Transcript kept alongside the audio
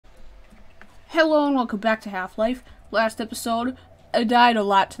Hello and welcome back to Half-Life. Last episode, I died a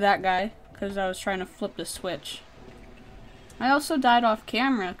lot to that guy because I was trying to flip the switch. I also died off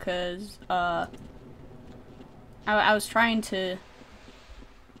camera because I was trying to...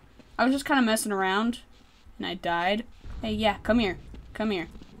 I was just kind of messing around and I died. Hey, yeah, come here. Come here.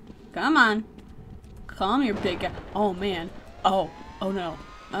 Come on. Come here, big guy. Oh, man. Oh no.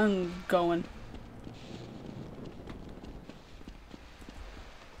 I'm going.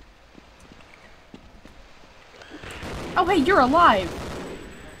 Oh, hey, you're alive!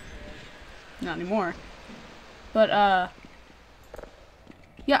 Not anymore. But,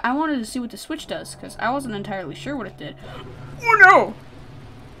 yeah, I wanted to see what the switch does, because I wasn't entirely sure what it did. Oh, no!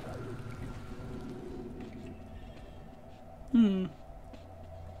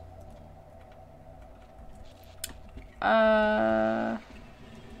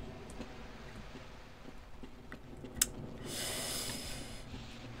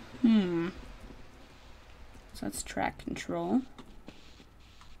 So that's track control.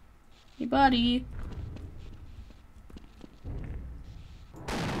 Hey, buddy.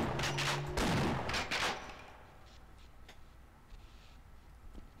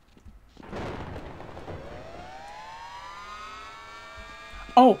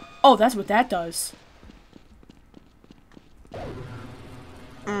 Oh, that's what that does.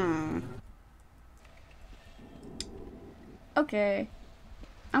 Okay.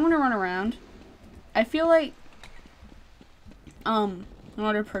 I'm gonna run around. I feel like, in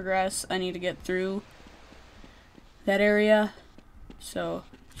order to progress, I need to get through that area. So,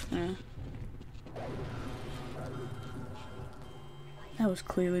 that was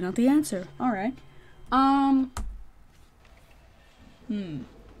clearly not the answer. Alright.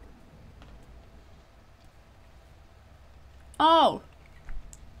 Oh!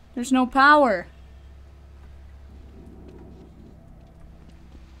 There's no power.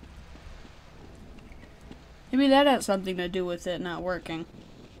 Maybe that has something to do with it not working.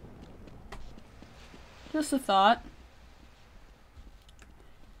 Just a thought.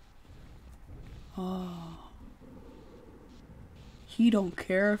 Oh. He don't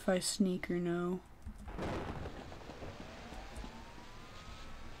care if I sneak or no.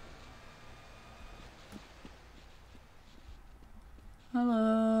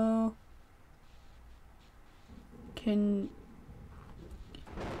 Hello. Can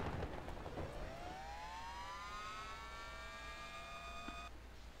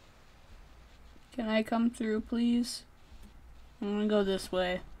I come through, please? I'm gonna go this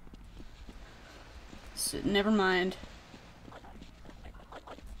way. So, never mind.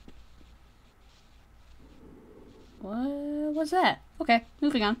 What was that? Okay,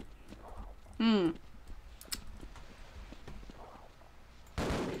 moving on.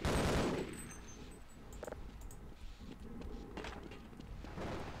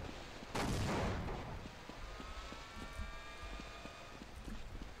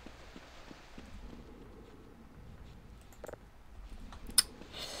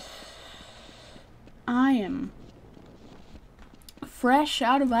 I am fresh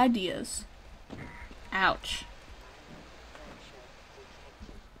out of ideas. Ouch.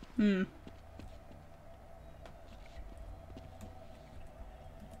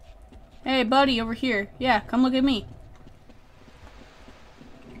 Hey, buddy, over here. Yeah, come look at me.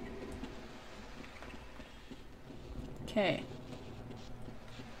 Okay.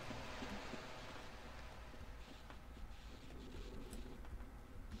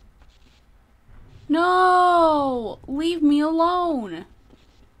 No! Leave me alone!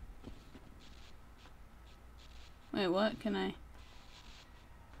 Wait, what? Can I...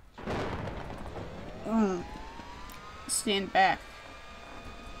 stand back.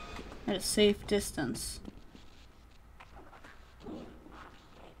 At a safe distance.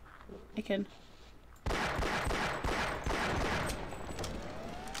 I can...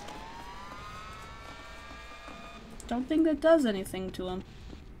 Don't think that does anything to him.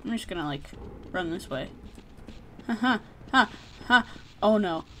 I'm just gonna, like, run this way. Ha ha ha. Oh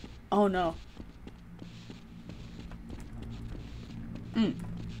no. Oh no.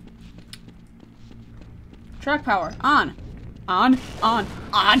 Track power. On. On. On.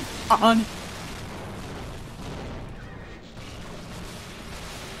 On. On.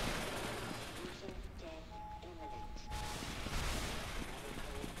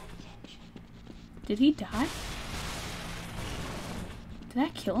 Did he die? Did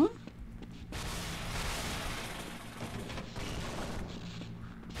that kill him?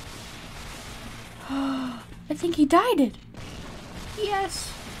 I think he died it. Yes.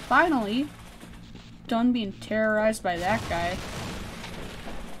 Finally. Done being terrorized by that guy.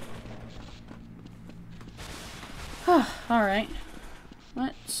 Alright.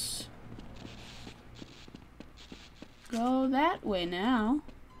 Let's that way now.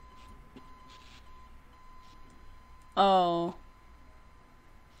 Oh.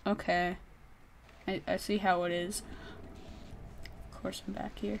 Okay. I see how it is. Of course I'm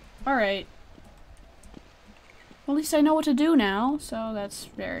back here. Alright. Well, at least I know what to do now, so that's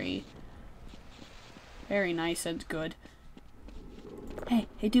very, very nice and good. Hey,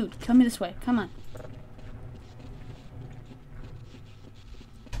 dude, come this way. Come on.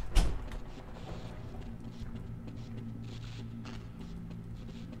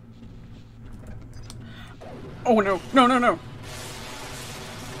 Oh no, no.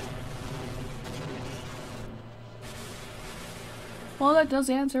 Well, that does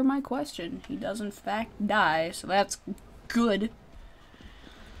answer my question. He does in fact die, so that's good.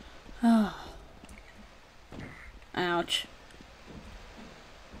 Ouch.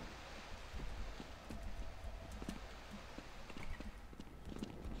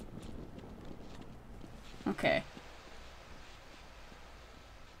 Okay.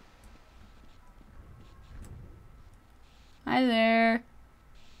 Hi there.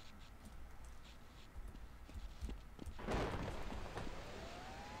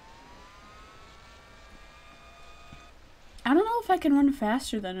 I don't know if I can run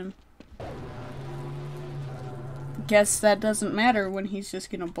faster than him. Guess that doesn't matter when he's just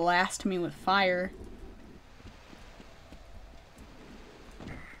gonna blast me with fire.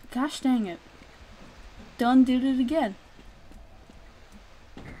 Gosh dang it. Done did it again.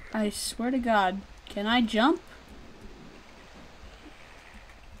 I swear to God. Can I jump?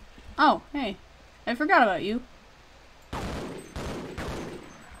 Oh, hey. I forgot about you.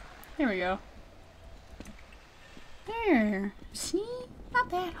 Here we go. There. See? Not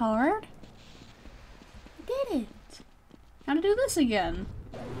that hard. I did it. How to do this again?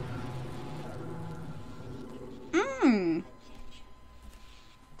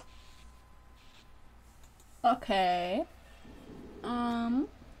 Okay.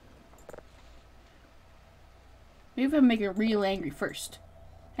 Maybe if I make her real angry first.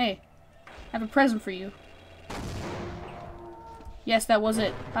 Hey, I have a present for you. Yes, that was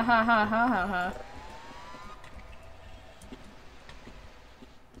it. Ha ha ha ha ha ha.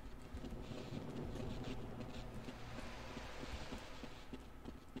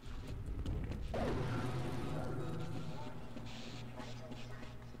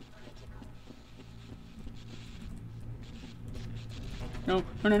 No.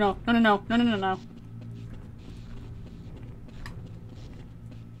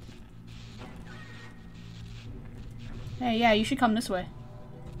 Hey, yeah, you should come this way.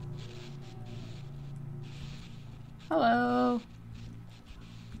 Hello.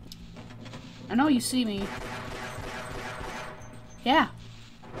 I know you see me. Yeah.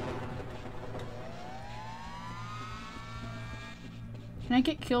 Can I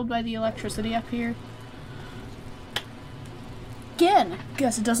get killed by the electricity up here? Again!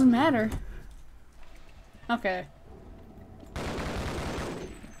 Guess it doesn't matter. Okay.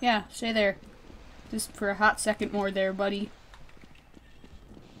 Yeah, stay there. Just for a hot second more there, buddy.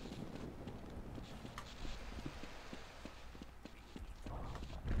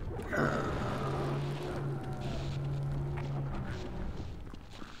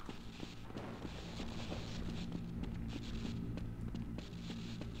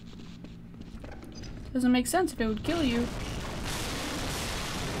 Doesn't make sense if it would kill you.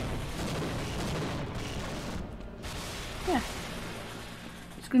 Yeah.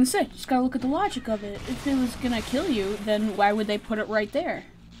 I was gonna say, just gotta look at the logic of it. If it was gonna kill you, then why would they put it right there?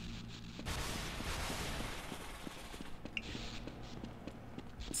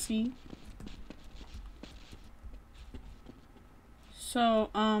 See? So,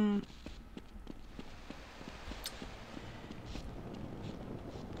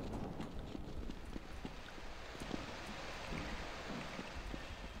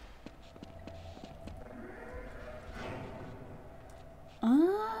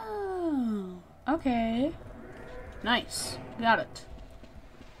 oh, okay. Nice. Got it.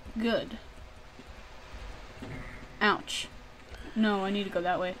 Good. Ouch. No, I need to go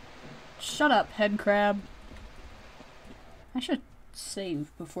that way. Shut up, head crab. I should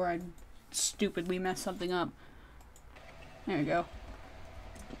save before I stupidly mess something up. There we go.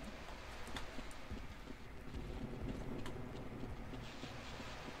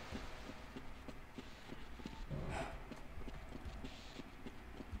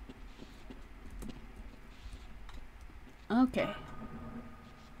 Okay.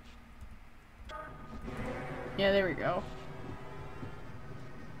 Yeah, there we go.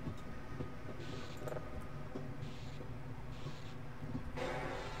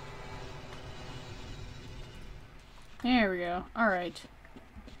 There we go. Alright.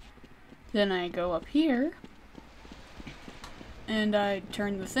 Then I go up here. And I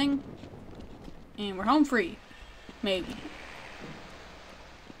turn the thing. And we're home free. Maybe.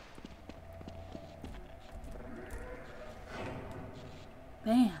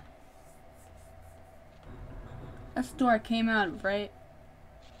 Man. That's the door I came out of, right?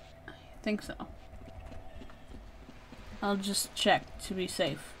 I think so. I'll just check to be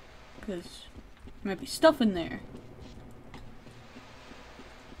safe. Because there might be stuff in there.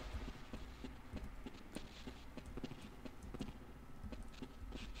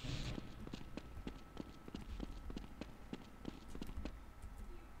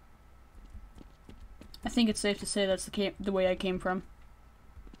 I think it's safe to say that's the way I came from.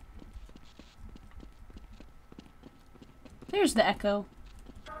 There's the echo.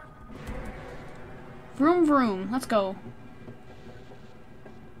 Vroom vroom. Let's go.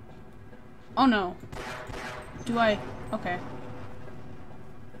 Oh no. Do I? Okay.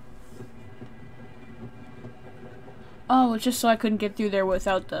 Oh, it's just so I couldn't get through there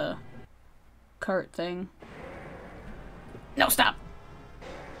without the cart thing. No, stop!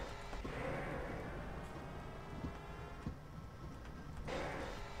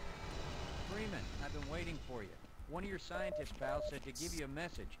 Freeman, I've been waiting for you. One of your scientist pals said to give you a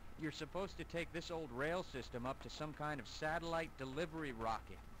message. You're supposed to take this old rail system up to some kind of satellite delivery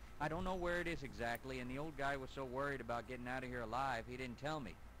rocket. I don't know where it is exactly, and the old guy was so worried about getting out of here alive, he didn't tell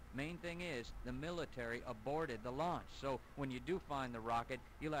me. Main thing is, the military aborted the launch, so when you do find the rocket,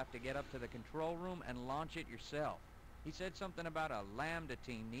 you'll have to get up to the control room and launch it yourself. He said something about a Lambda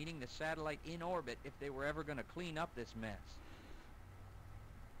team needing the satellite in orbit if they were ever going to clean up this mess.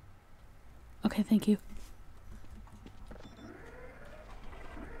 Okay, thank you.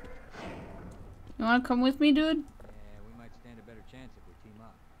 You wanna come with me, dude? Yeah, we might stand a better chance if we team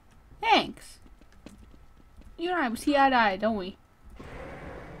up. Thanks. You and I will see eye to eye, don't we?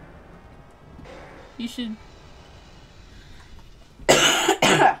 You should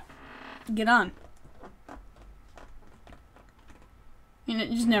get on. You know,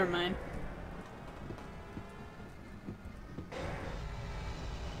 just never mind.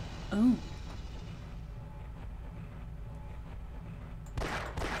 Oh.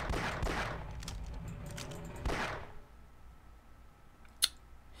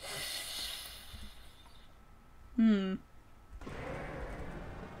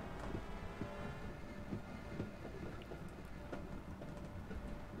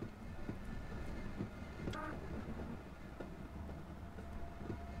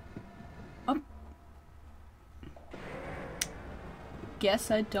 Oh.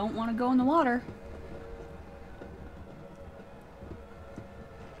 Guess I don't want to go in the water.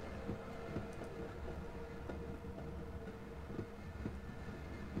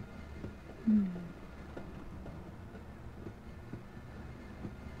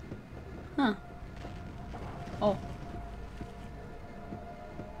 Huh. Oh.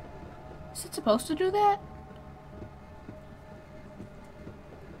 Is it supposed to do that?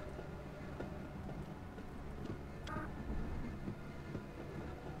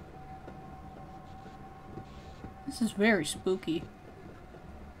 This is very spooky.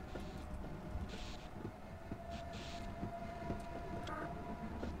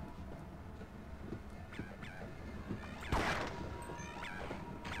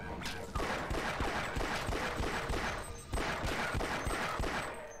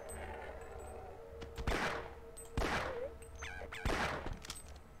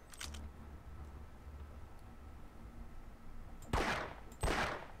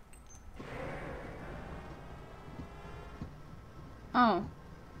 Oh.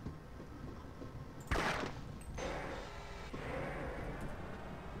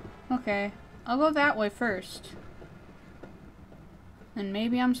 Okay. I'll go that way first. And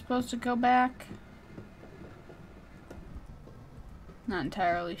maybe I'm supposed to go back? Not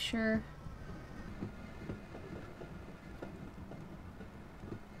entirely sure.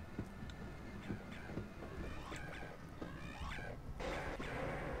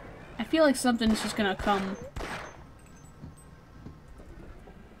 I feel like something's just gonna come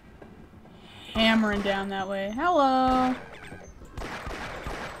hammering down that way. Hello!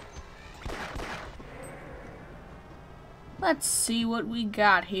 Let's see what we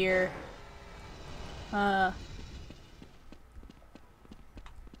got here. Oh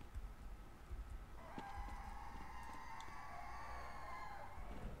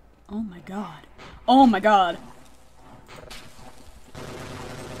my god. Oh my god.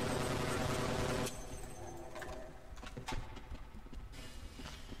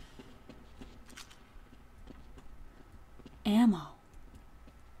 Ammo.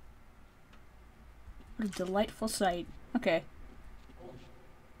 What a delightful sight. Okay.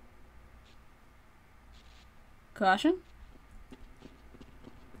 Caution.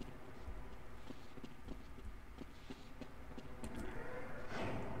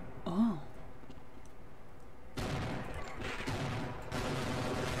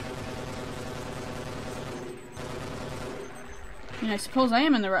 I mean, I suppose I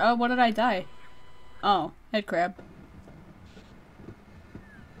am in the right. Oh, what did I die? Oh, head crab.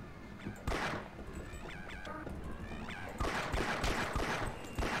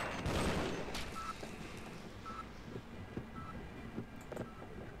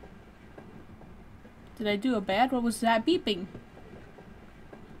 Did I do a bad? What was that beeping?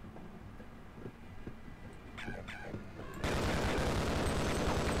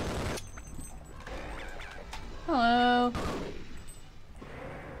 Hello.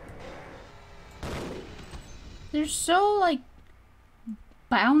 They're so, like,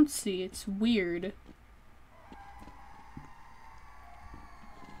 bouncy. It's weird.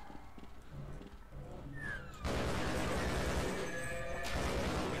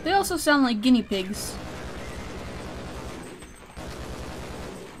 They also sound like guinea pigs.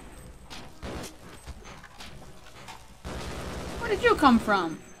 Where did you come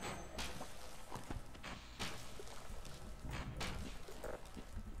from?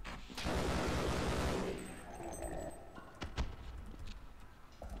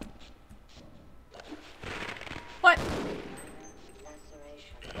 What?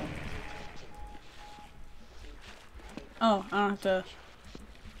 Oh, I don't have to...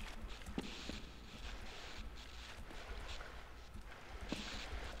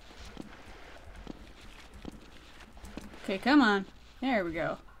 Okay, come on. There we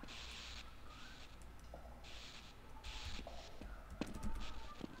go.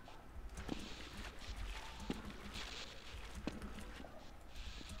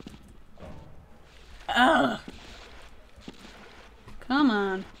 Ugh. Come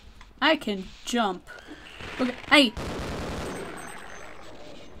on. I can jump. Okay, hey.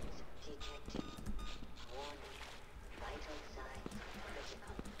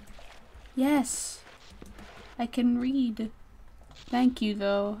 Yes. I can read. Thank you,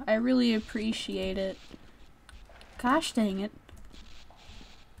 though. I really appreciate it. Gosh dang it.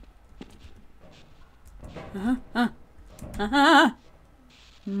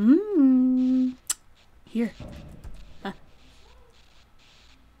 Here.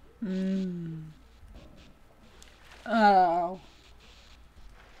 Oh.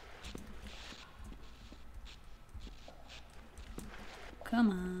 Come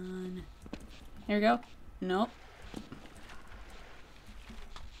on. Here we go. Nope.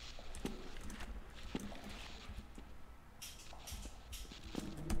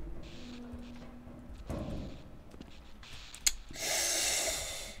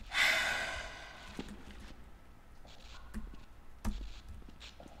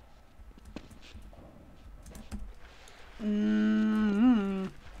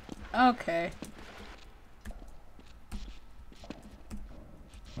 Okay.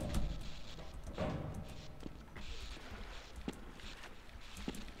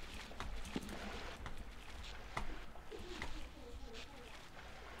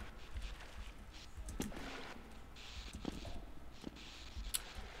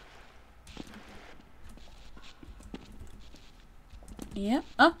 Yep.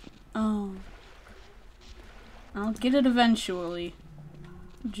 Oh. Oh. I'll get it eventually.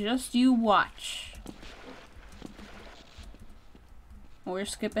 Just you watch. Or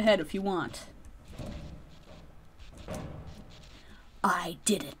skip ahead if you want. I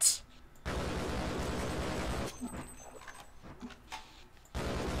did it.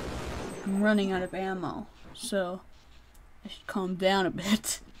 I'm running out of ammo, so I should calm down a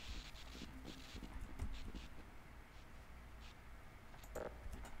bit.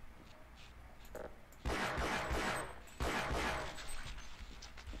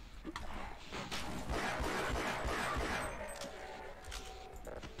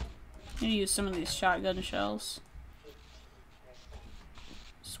 I'm gonna use some of these shotgun shells.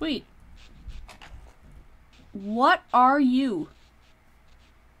 Sweet. What are you?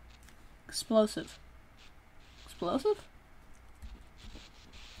 Explosive. Explosive?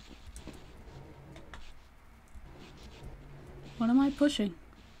 What am I pushing?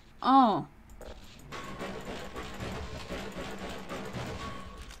 Oh.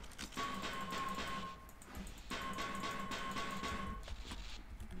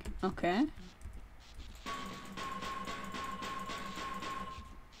 Okay.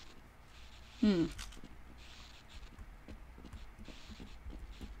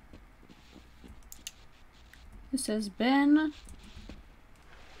 This has been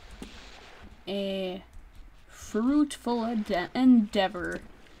a fruitful endeavor.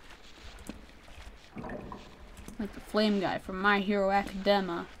 Like the flame guy from My Hero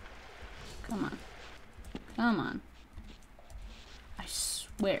Academia. Come on. Come on. I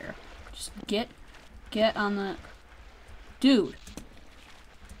swear. Just get on the... Dude.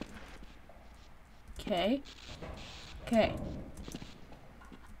 Okay. Okay.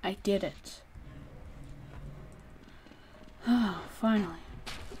 I did it. Oh, finally.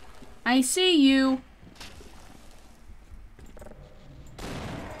 I see you.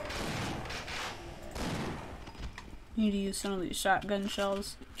 Need to use some of these shotgun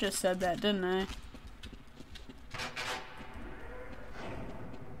shells. Just said that, didn't I?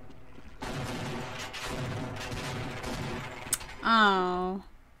 Oh.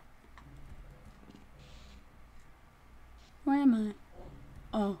 Where am I?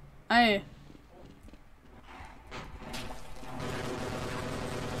 Oh, I'm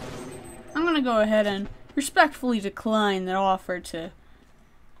gonna go ahead and respectfully decline the offer to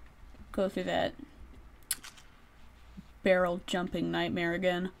go through that barrel jumping nightmare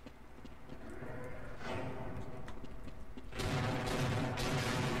again.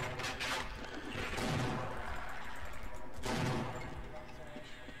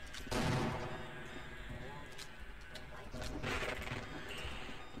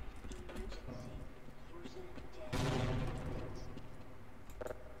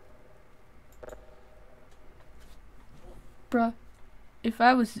 Bruh, if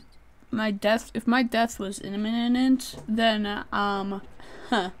my death was imminent, then,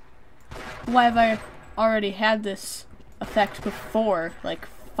 why have I already had this effect before, like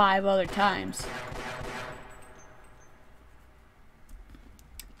 5 other times?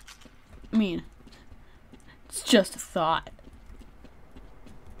 I mean, it's just a thought.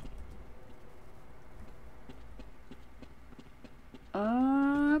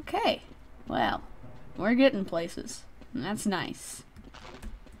 Okay, well, we're getting places. That's nice.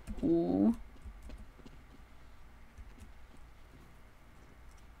 Ooh.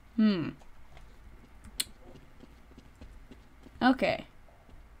 Okay.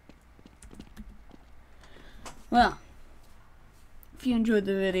 Well, if you enjoyed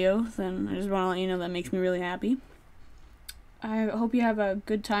the video, then I just want to let you know that makes me really happy. I hope you have a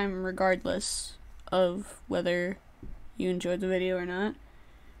good time regardless of whether you enjoyed the video or not.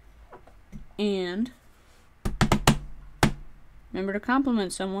 And remember to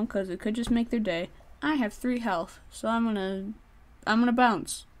compliment someone, because it could just make their day. I have 3 health, so I'm gonna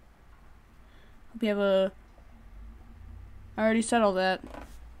bounce. Hope you have a... I already said all that.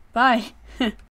 Bye.